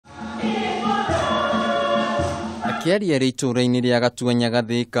Kiarie itũra-inĩ rĩa Gatuanya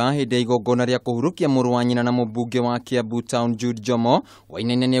Thika hĩndĩ ya igongona rĩa kũhurukia mũrũ wa nyina na mubunge wa Kiambu Town Jude Jomo,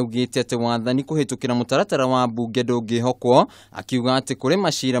 Wainaina nĩaugĩte atĩ wathani kũhĩtũkĩra mũtaratara wa mbunge ndũngĩhokwo, akiuga atĩ kũrĩ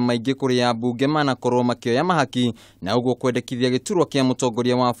macira maingĩ kũrĩ ambunge manakorwo makĩoya mahaki na ũguo kwendekithia gĩturwa kĩa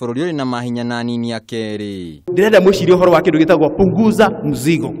mũtongoria wa bũrũri ũrĩ na mahinya na nini akerĩ. Ndĩrenda mwĩcirie ũhoro wa kĩndũ gĩtagwo punguza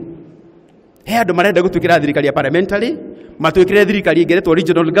mzigo. He andũ marenda gũtwĩkĩra thirikari ya parliamentary, matwĩkĩre thirikari ĩngeretwo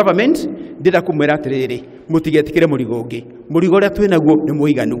regional government, ndĩrenda kũmwĩra atĩrĩrĩ, mũtigetikĩre mũrigo ũngĩ. Mũrigo ũrĩa twĩnaguo nĩ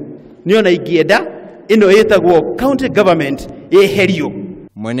mũiganu. Niona ingĩenda ĩno ĩtagwo county government yeherio.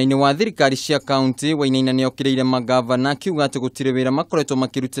 Mwena-inĩ wa thirikari cia kaunti, Wainaina nĩokĩrĩire magavana akiuga atĩ gũtirĩ wĩra makoretwo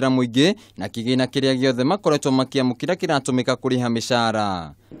makĩrutĩra mũingĩ na kĩgĩna kĩrĩa gĩothe makoretwo makĩamũkĩra kĩratũmĩka kũrĩha mĩcara.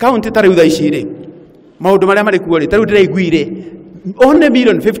 County tarĩu thaa ici rĩ, maũndũ marĩa marĩ kuo rĩ, tarĩu ndĩraiguire only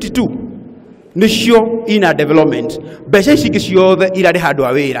 $152 nicio ina development. Mbeca ici ingĩ ciothe irarĩ handũ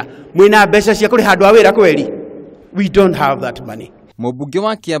ha wĩra. Mwĩna mbeca cia kũrĩ handũ ha wĩra kweri? We don't have that money. Mubunge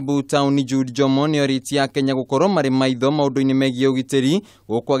wa Kiambu Town Jude Jomo nĩorĩtie Kenya gũkorwo marĩ maitho maũndũ-inĩ megiĩ ũgitĩri,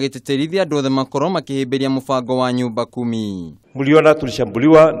 gũkũ agĩtĩtĩrithia andũ othe makorwo makĩhĩmbĩria mũbango wa nyumba 10. Mliona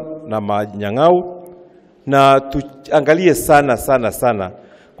tulishambuliwa na manyang'au na tuangalie sana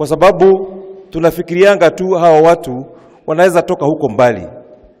kwa sababu tunafikirianga tu hawa watu wanaweza toka huko mbali.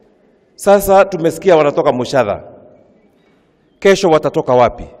 Sasa tumesikia wanatoka Mushadha. Kesho watatoka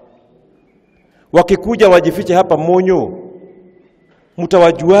wapi? Wakikuja wajifiche hapa Monyo,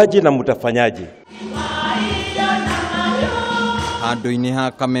 mutawajuaje na mutafanyaje? Handũ-inĩ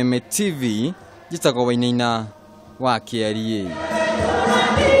ha Kameme TV, njĩtagwo Wainaina wa Kiarie.